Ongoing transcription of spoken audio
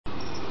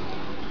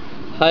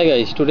Hi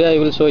guys, today I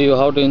will show you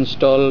how to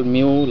install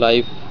Miui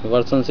Live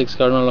version 6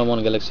 kernel ROM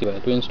on Galaxy Y.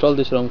 To install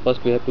this ROM,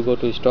 first we have to go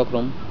to stock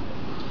ROM.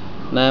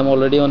 Now I am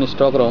already on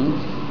stock ROM.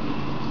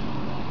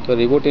 So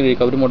reboot in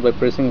recovery mode by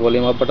pressing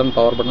volume up button,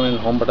 power button and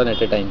home button at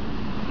a time.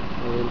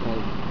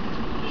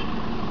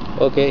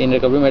 Okay, in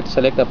recovery mode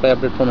select apply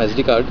update from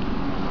SD card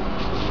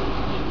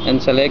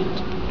and select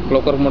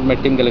clockwork mode my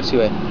team Galaxy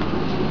Y.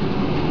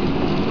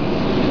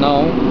 Now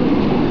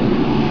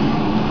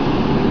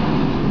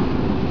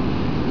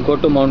go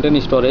to mountain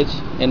storage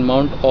and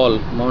mount all,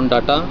 mount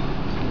data,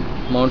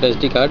 mount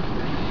SD card.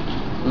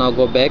 Now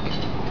go back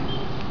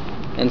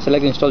and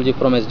select install zip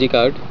from SD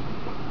card.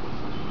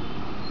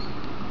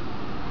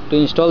 To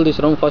install this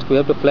ROM, first we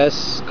have to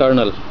flash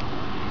kernel.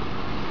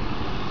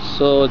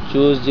 So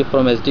choose zip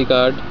from SD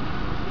card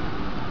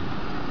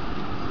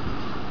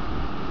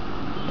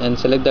and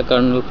select the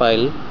kernel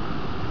file.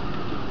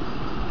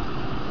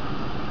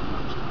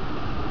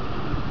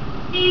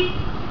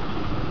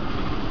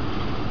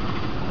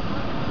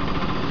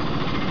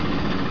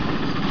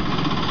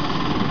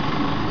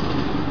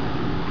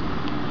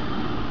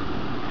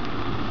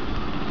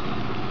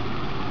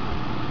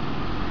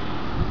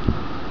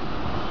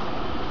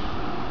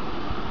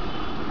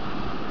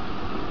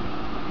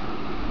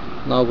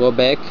 Now go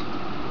back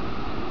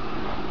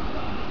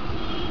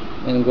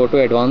and go to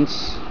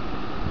advanced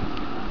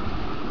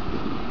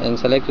and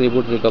select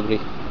reboot recovery.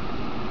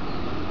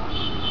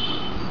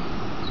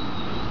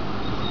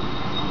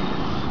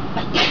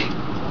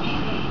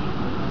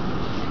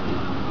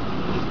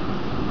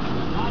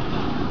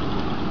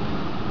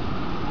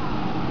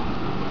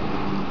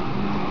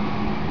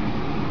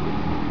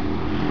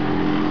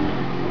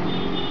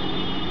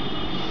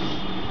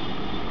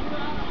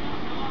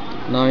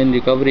 Now in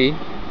recovery,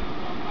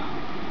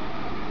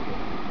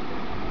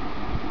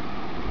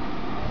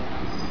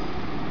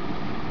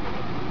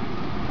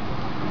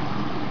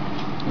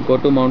 go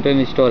to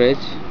mountain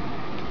storage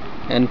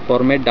and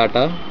format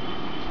data.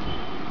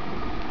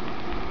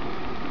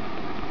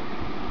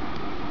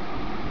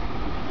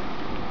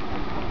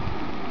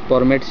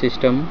 Format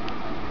system.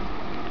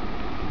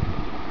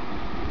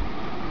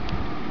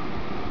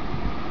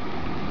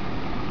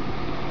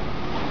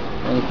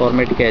 And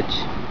format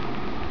cache.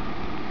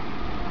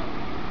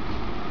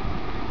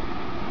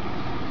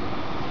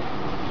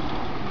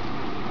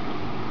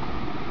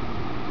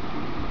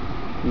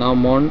 Now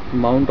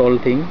mount all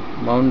thing,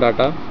 mount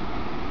data,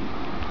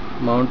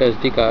 mount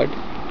SD card,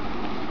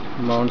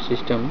 mount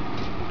system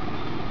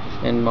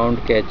and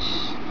mount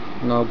cache.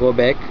 Now go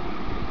back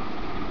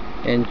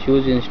and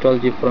choose install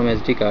zip from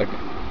SD card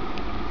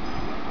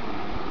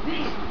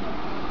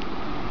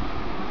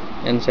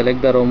and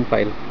select the ROM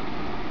file.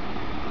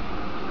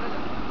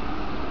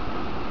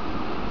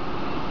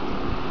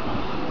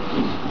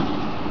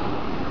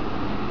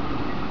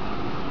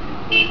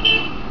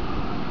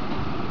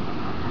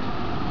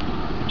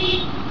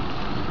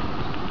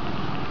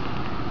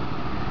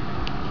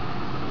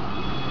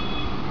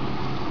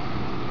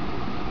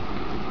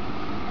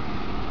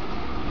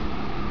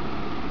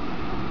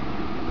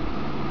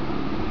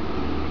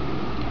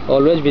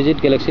 Always visit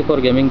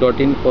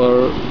galaxy4gaming.in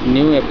for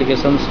new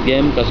applications,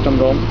 game, custom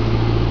ROM.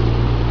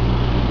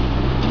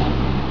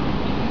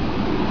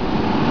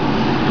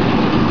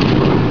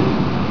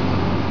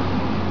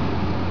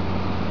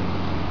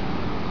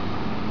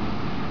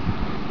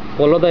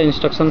 Follow the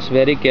instructions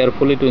very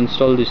carefully to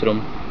install this ROM.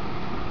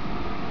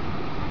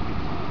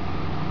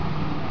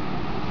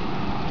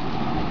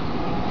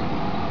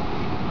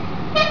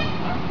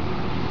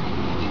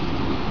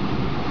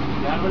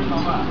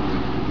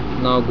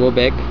 Now go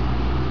back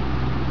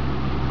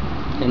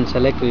and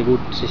select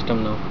reboot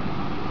system now.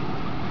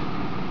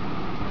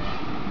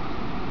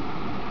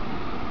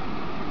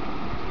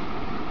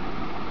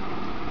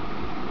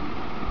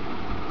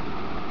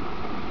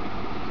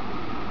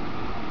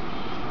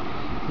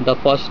 The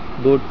first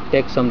boot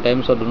takes some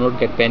time, so do not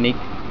get panic.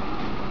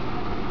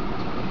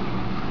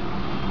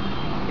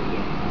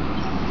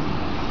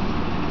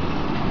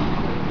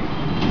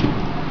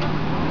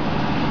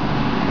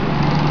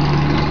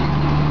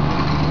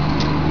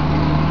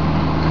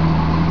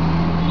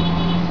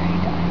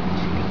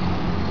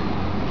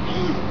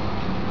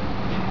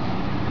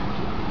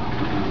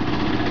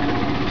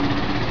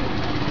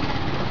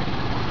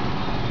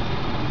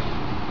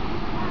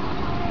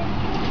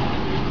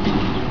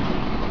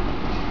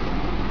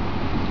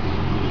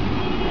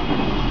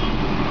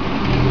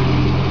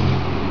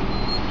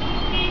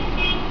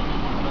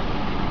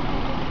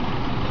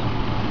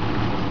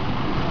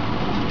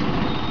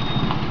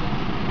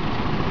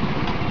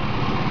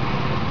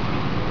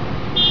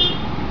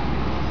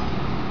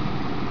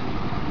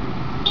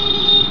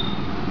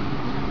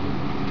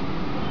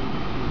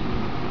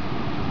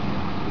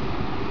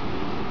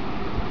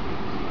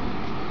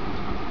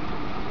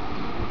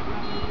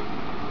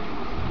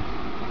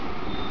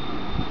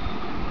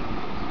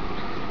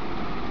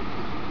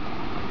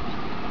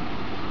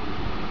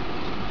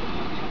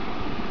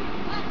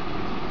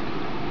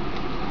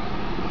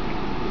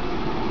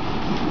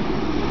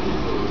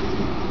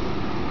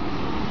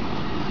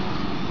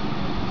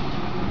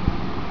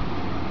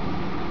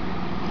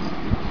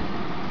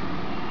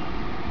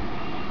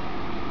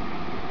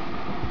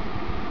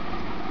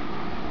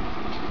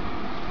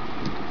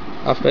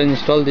 After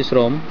install this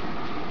ROM,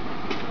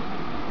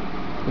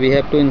 we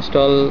have to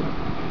install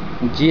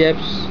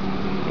GApps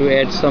to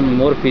add some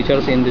more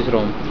features in this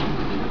ROM.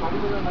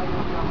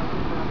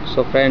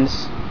 So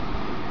friends,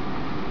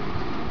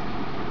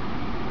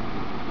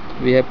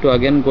 we have to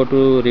again go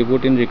to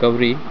reboot in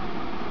recovery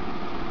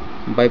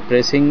by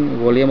pressing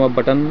volume up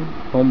button,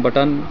 home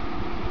button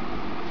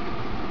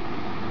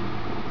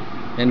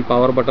and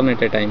power button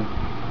at a time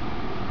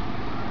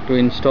to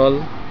install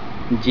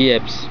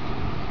GApps.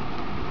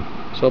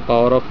 So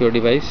power off your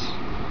device.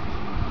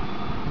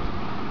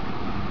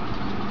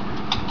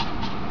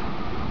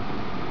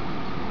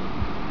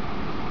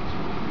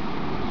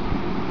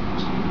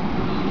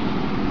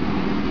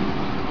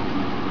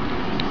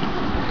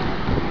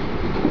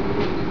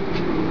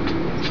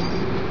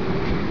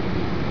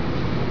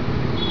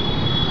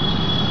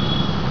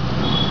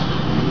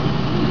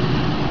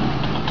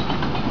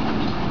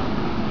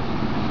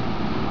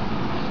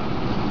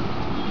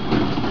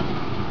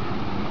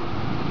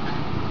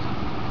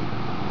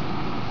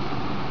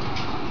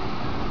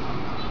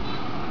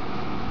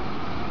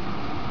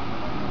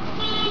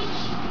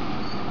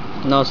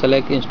 Now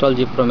select install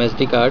zip from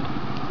SD card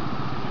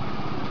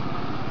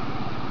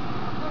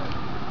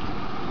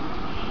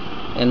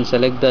and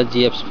select the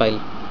GApps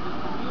file.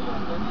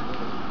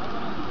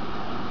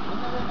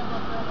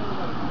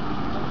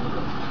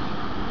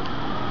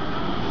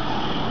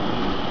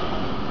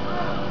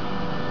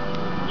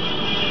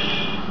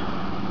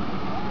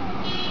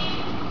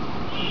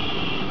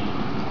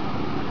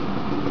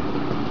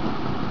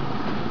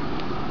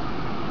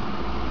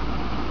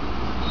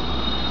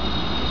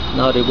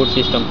 Now reboot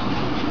system.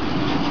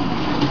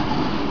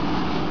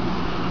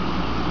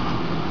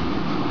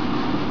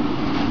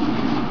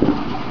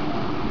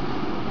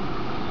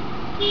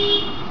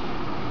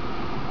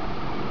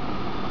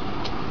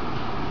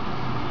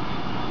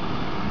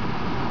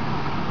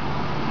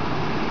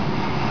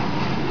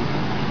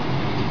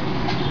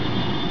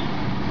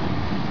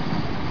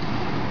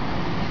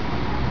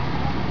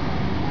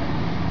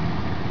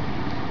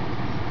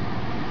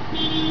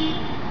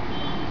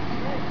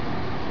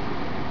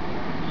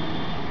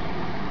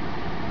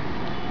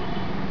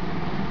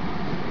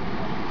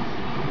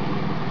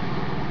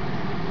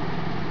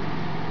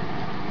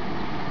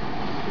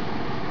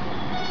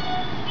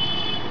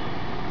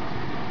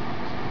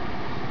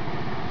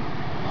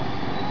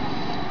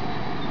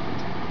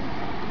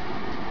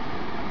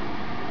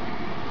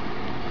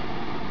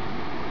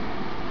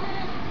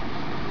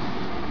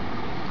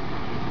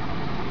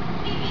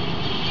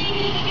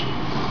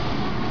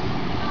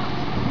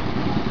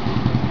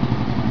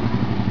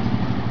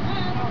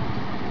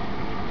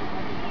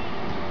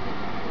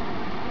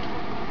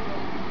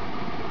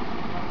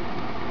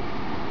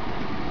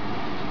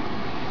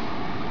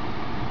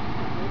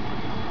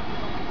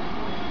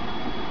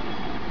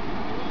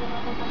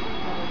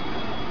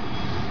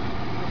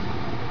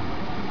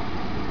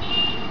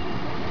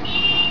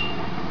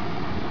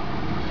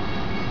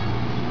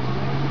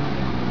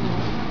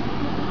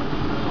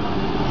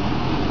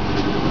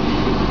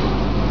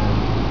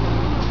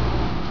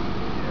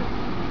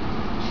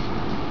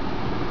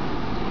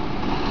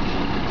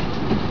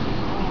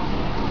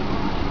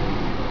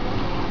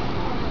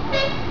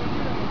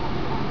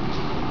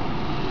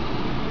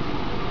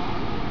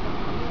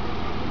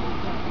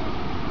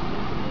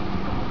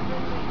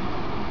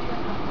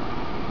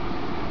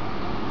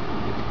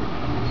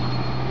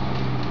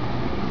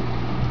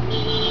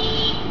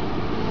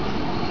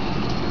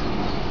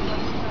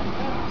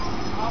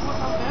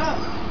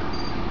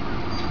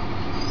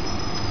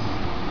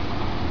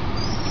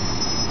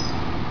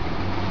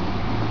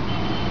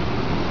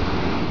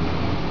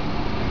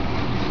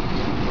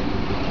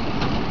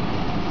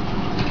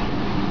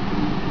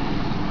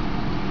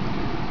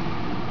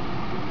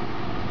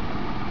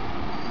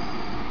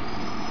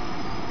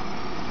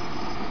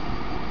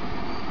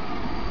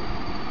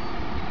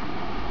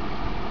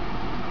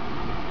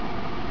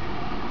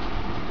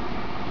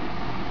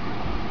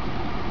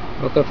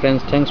 Okay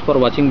friends, thanks for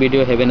watching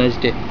video. Have a nice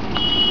day.